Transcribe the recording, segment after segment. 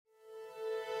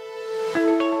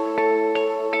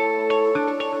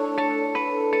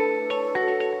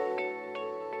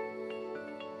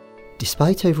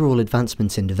Despite overall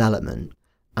advancements in development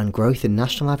and growth in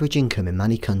national average income in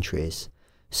many countries,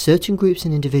 certain groups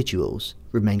and individuals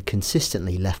remain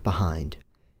consistently left behind.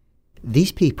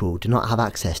 These people do not have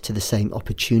access to the same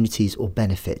opportunities or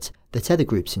benefits that other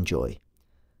groups enjoy.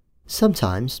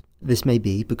 Sometimes this may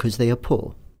be because they are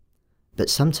poor, but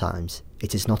sometimes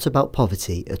it is not about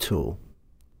poverty at all.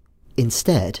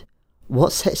 Instead,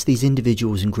 what sets these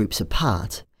individuals and groups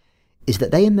apart is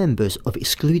that they are members of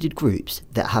excluded groups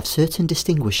that have certain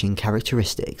distinguishing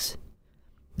characteristics.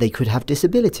 They could have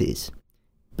disabilities,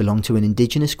 belong to an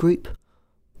indigenous group,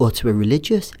 or to a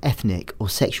religious, ethnic, or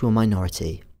sexual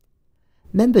minority.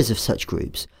 Members of such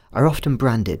groups are often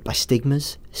branded by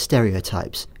stigmas,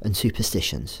 stereotypes, and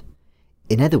superstitions.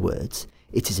 In other words,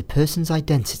 it is a person's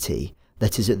identity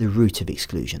that is at the root of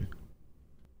exclusion.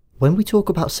 When we talk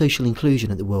about social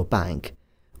inclusion at the World Bank,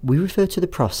 we refer to the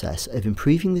process of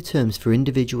improving the terms for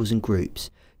individuals and groups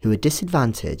who are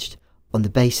disadvantaged on the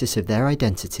basis of their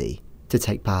identity to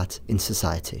take part in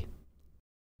society.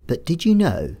 But did you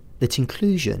know that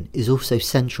inclusion is also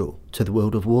central to the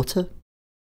world of water?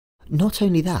 Not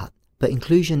only that, but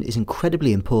inclusion is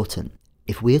incredibly important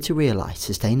if we are to realise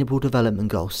Sustainable Development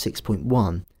Goals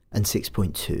 6.1 and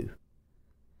 6.2.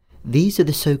 These are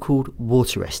the so-called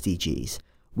water SDGs,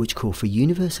 which call for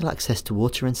universal access to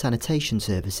water and sanitation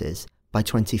services by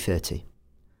 2030.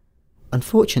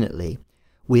 Unfortunately,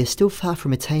 we are still far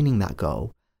from attaining that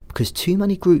goal because too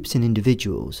many groups and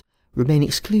individuals remain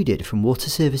excluded from water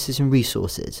services and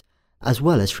resources, as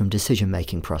well as from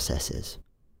decision-making processes.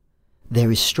 There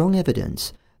is strong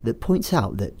evidence that points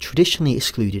out that traditionally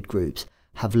excluded groups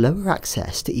have lower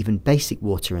access to even basic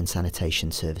water and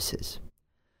sanitation services.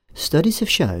 Studies have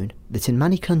shown that in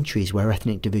many countries where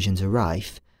ethnic divisions are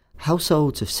rife,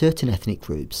 households of certain ethnic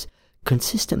groups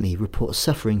consistently report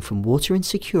suffering from water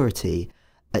insecurity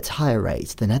at higher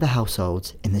rates than other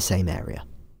households in the same area.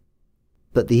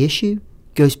 But the issue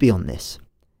goes beyond this.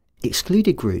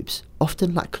 Excluded groups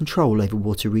often lack control over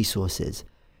water resources,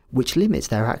 which limits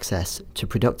their access to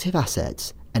productive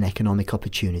assets and economic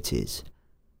opportunities.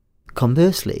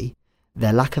 Conversely,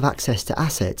 their lack of access to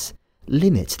assets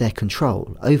limits their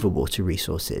control over water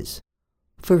resources.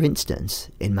 For instance,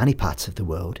 in many parts of the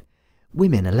world,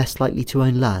 women are less likely to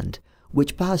own land,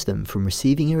 which bars them from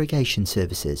receiving irrigation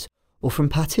services or from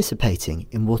participating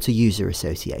in water user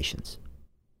associations.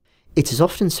 It is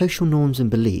often social norms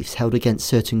and beliefs held against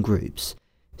certain groups,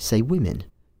 say women,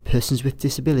 persons with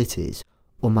disabilities,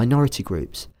 or minority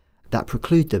groups, that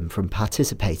preclude them from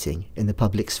participating in the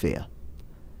public sphere.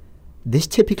 This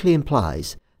typically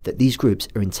implies that these groups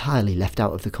are entirely left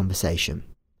out of the conversation.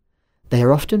 They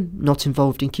are often not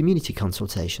involved in community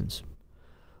consultations,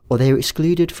 or they are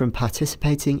excluded from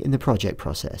participating in the project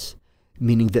process,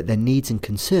 meaning that their needs and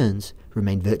concerns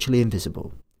remain virtually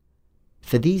invisible.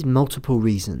 For these multiple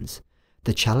reasons,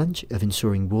 the challenge of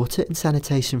ensuring water and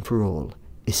sanitation for all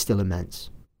is still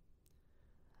immense.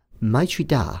 Maitri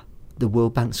Da, the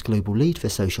World Bank's global lead for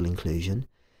social inclusion,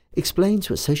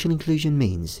 explains what social inclusion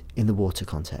means in the water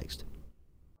context.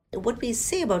 What we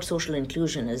say about social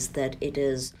inclusion is that it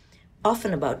is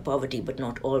often about poverty, but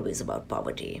not always about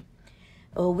poverty.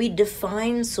 We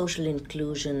define social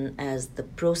inclusion as the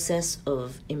process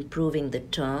of improving the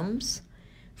terms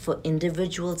for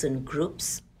individuals and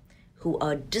groups who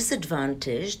are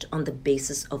disadvantaged on the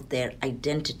basis of their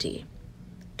identity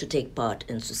to take part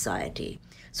in society.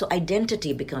 So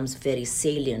identity becomes very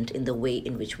salient in the way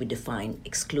in which we define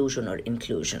exclusion or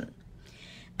inclusion.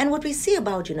 And what we say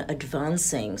about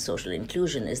advancing social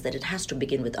inclusion is that it has to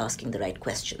begin with asking the right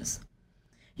questions.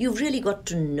 You've really got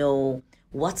to know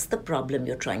what's the problem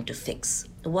you're trying to fix,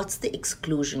 what's the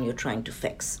exclusion you're trying to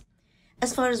fix.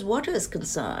 As far as water is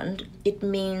concerned, it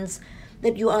means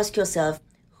that you ask yourself,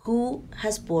 who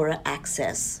has poorer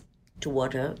access to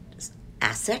water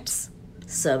assets,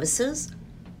 services,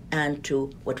 and to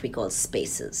what we call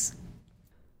spaces.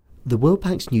 The World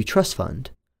Bank's new trust fund,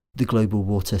 the Global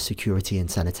Water Security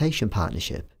and Sanitation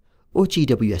Partnership, or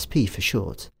GWSP for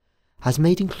short, has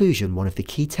made inclusion one of the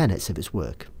key tenets of its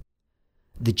work.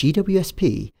 The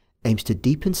GWSP aims to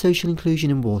deepen social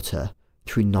inclusion in water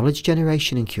through knowledge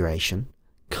generation and curation,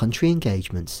 country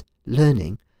engagements,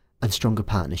 learning, and stronger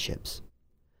partnerships.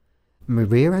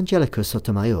 Maria Angelica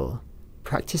Sotomayor,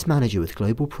 Practice Manager with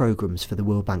Global Programs for the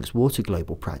World Bank's Water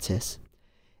Global Practice,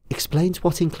 explains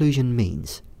what inclusion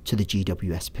means to the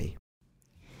GWSP.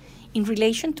 In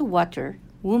relation to water,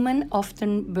 women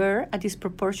often bear a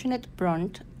disproportionate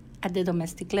brunt at the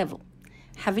domestic level,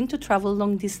 having to travel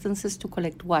long distances to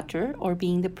collect water or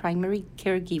being the primary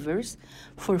caregivers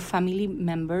for family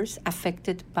members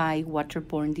affected by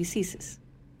waterborne diseases.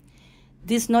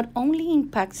 This not only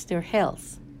impacts their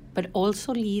health, but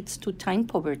also leads to time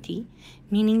poverty,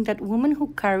 meaning that women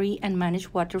who carry and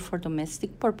manage water for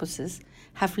domestic purposes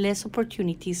have less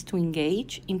opportunities to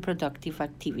engage in productive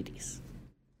activities.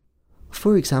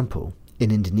 For example,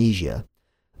 in Indonesia,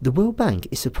 the World Bank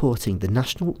is supporting the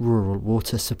National Rural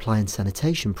Water Supply and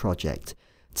Sanitation Project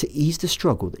to ease the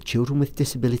struggle that children with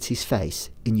disabilities face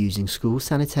in using school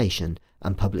sanitation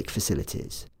and public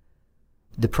facilities.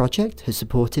 The project has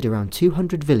supported around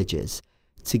 200 villages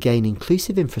to gain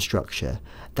inclusive infrastructure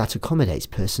that accommodates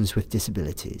persons with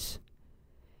disabilities.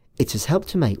 It has helped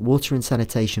to make water and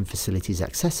sanitation facilities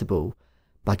accessible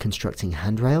by constructing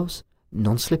handrails,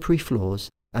 non-slippery floors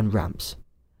and ramps,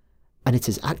 and it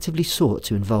has actively sought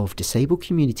to involve disabled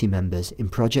community members in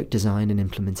project design and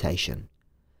implementation.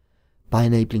 By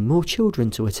enabling more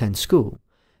children to attend school,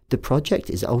 the project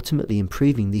is ultimately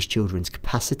improving these children's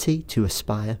capacity to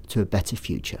aspire to a better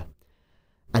future,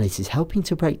 and it is helping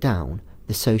to break down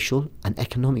the social and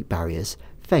economic barriers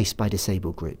faced by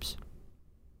disabled groups.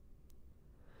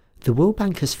 The World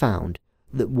Bank has found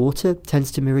that water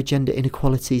tends to mirror gender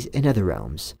inequalities in other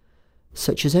realms,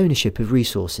 such as ownership of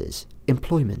resources,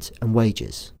 employment and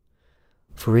wages.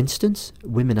 For instance,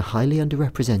 women are highly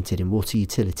underrepresented in water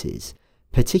utilities,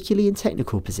 particularly in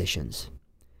technical positions.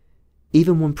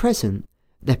 Even when present,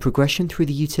 their progression through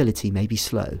the utility may be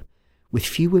slow, with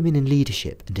few women in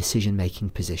leadership and decision-making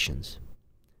positions.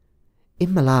 In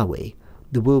Malawi,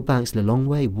 the World Bank's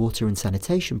Lilongwe Water and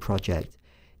Sanitation Project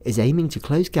is aiming to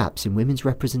close gaps in women's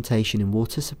representation in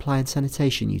water supply and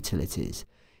sanitation utilities,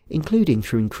 including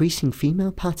through increasing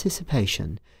female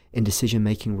participation in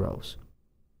decision-making roles.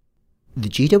 The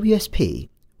GWSP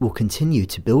will continue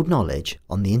to build knowledge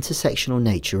on the intersectional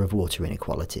nature of water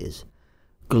inequalities.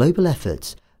 Global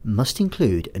efforts must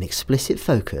include an explicit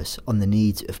focus on the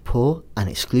needs of poor and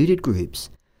excluded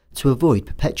groups to avoid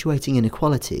perpetuating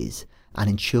inequalities and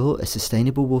ensure a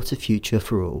sustainable water future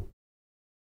for all.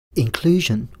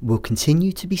 Inclusion will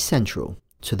continue to be central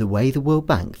to the way the World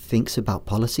Bank thinks about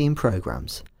policy and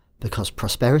programs, because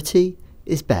prosperity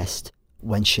is best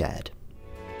when shared.